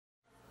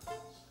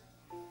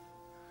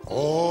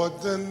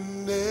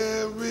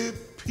ordinary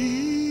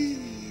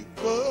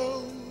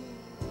people.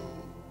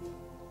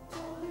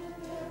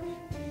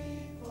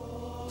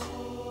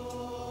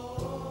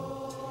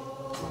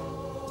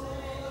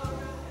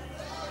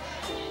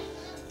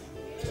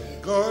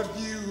 God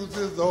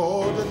uses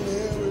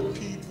ordinary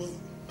people.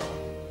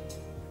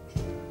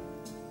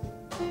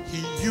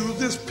 He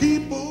uses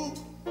people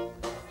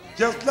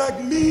just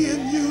like me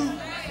and you,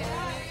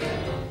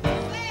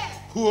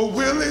 who are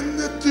willing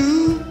to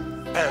do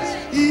as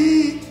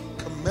He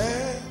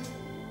commands.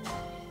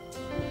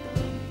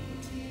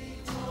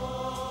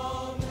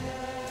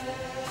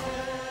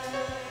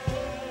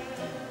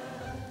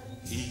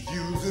 He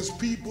uses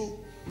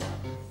people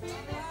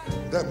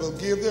that will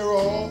give their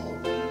all.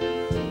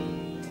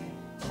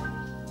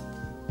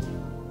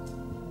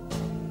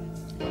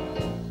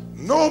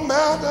 No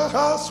matter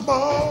how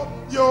small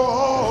your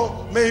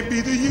all may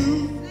be to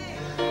you,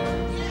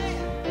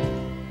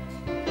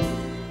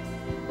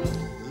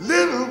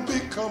 little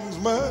becomes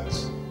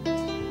much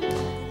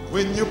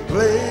when you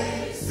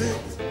place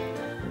it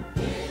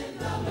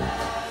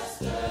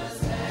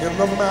in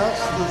the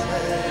Master's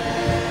hand.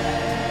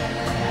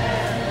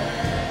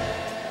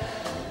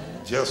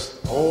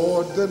 Just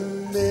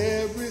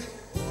ordinary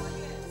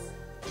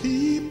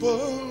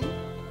people.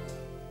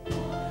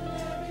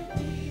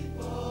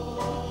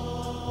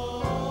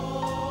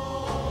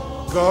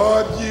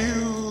 God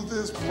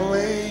uses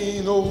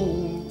plain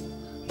old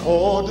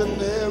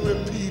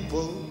ordinary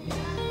people.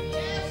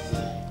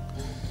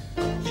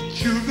 He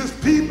chooses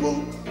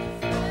people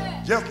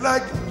just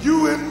like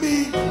you and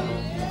me,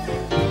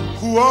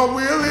 who are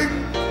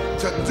willing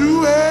to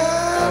do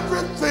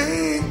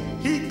everything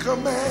He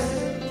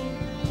commands.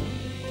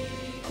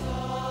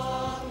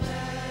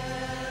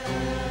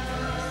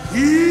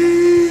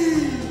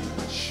 He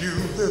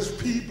chooses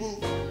people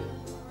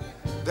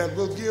that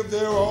will give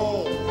their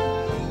all.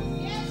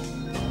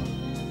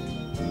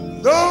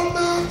 No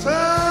matter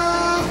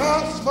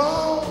how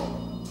small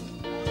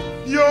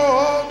your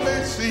all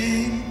may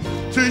seem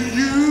to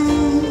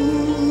you,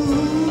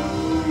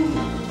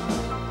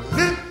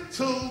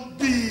 little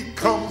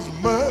becomes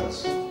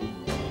much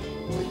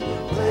when you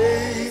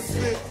place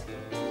it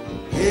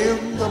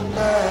in the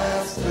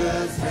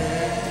Master's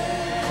hand.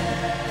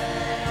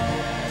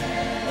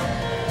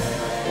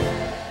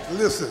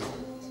 Listen,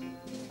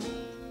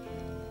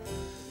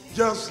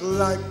 just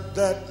like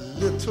that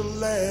little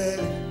lad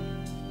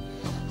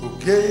who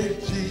gave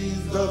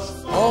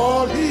Jesus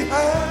all He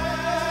had,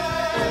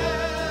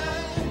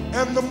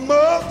 and the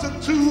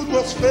multitude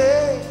was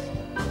fed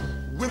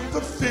with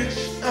the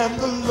fish and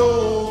the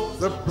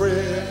loaves of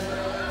bread.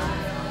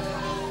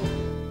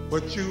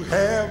 What you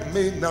have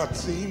may not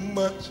seem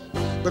much,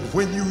 but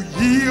when you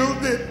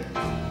yield it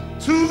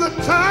to the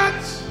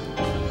touch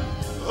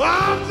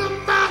of the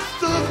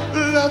Master's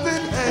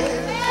loving hand,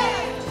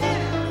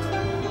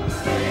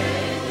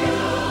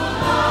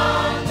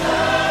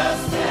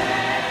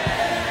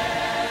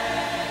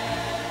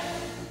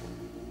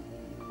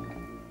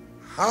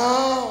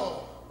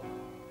 how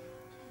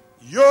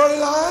your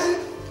life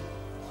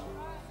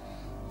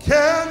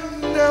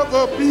can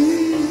never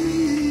be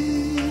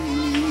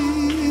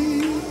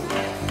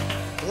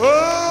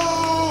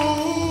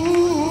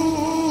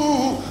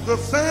the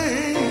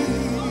same.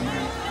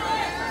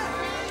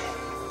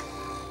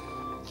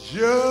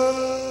 Just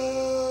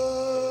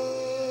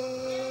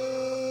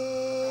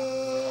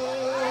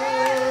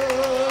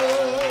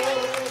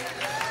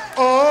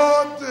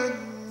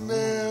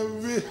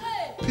ordinary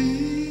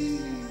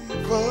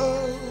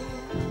people.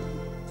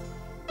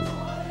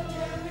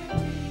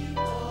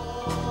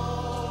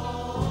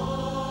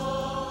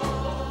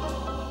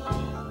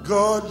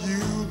 God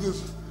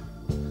uses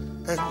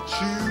and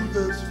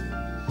chooses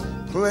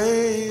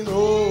plain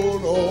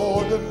old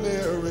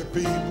ordinary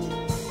people.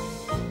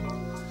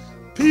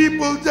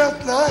 People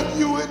just like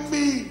you and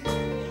me,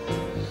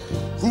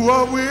 who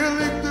are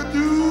willing to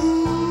do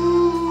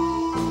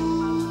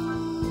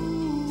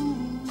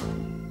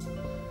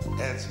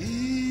as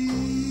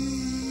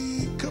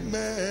He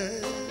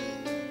commands.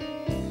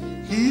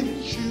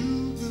 He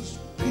chooses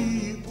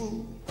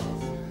people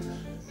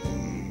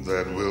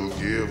that will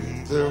give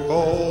their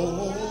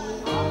all.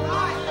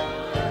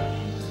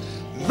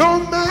 No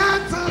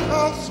matter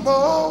how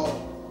small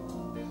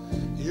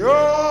your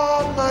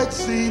all might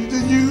seem to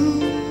you,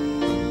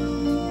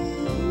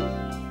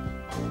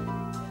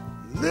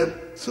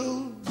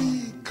 little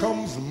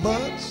becomes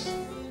much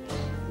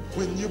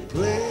when you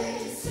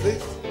place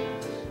it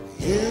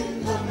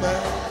in the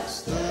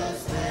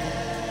Master's hand.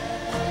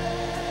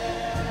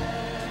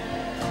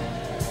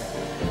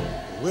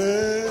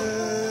 Well,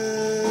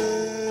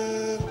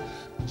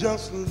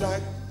 just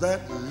like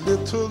that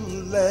little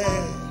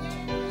lad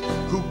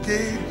who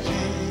gave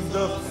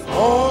Jesus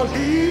all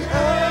He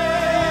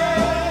had,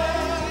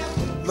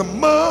 the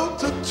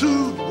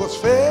multitude was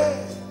fed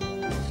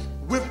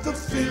with the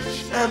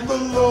fish and the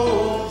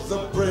loaves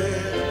of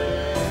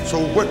bread. So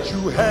what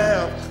you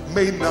have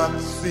may not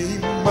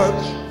seem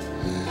much,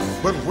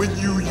 but when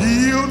you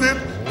yield it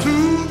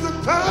to the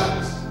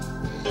touch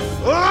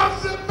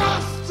of the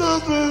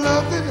Master's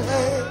loving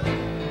hand,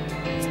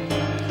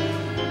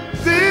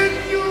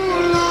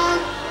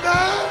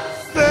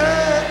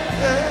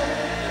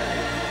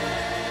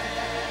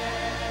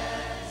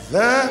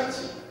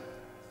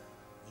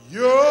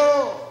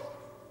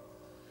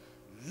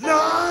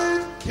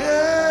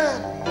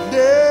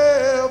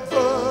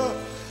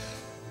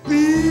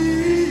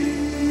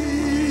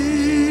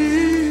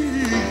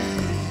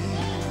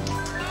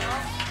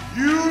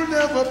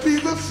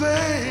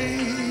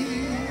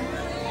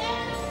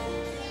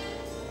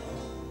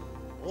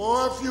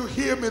 Or if you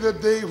hear me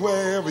today,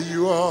 wherever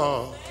you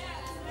are,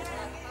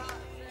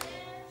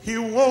 he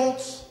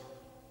wants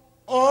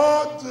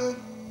ordinary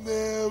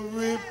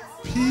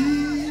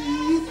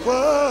people.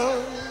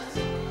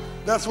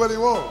 That's what he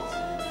wants.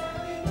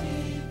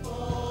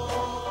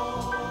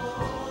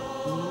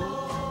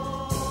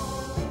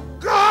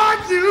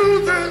 God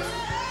uses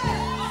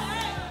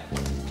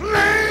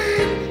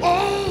plain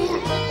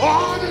old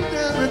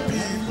ordinary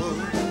people.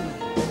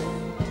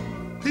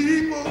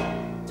 People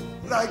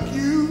like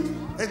you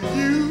and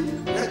you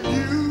and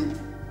you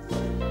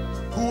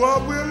who are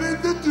willing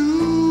to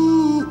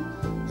do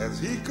as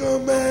he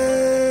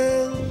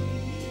commands.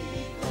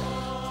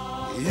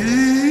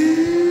 He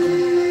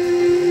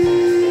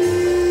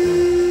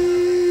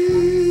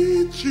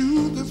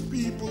chooses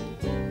people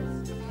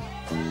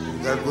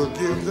that will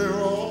give their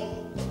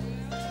all.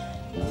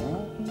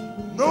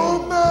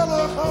 No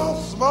matter how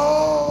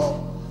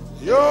small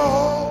your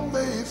all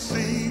may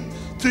seem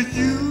to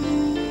you,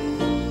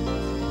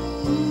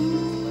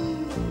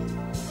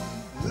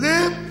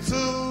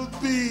 little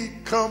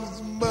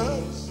becomes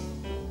much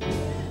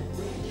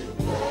when you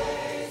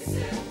place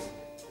it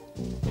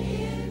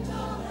in the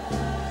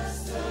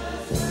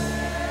Master's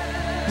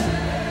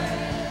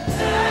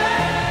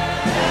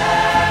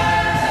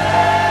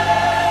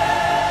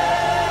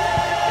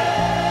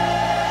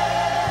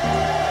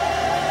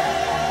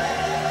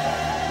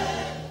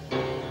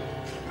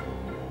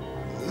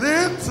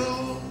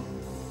little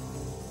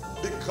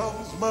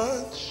becomes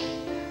much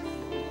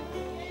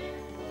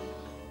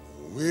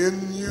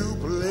when you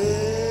play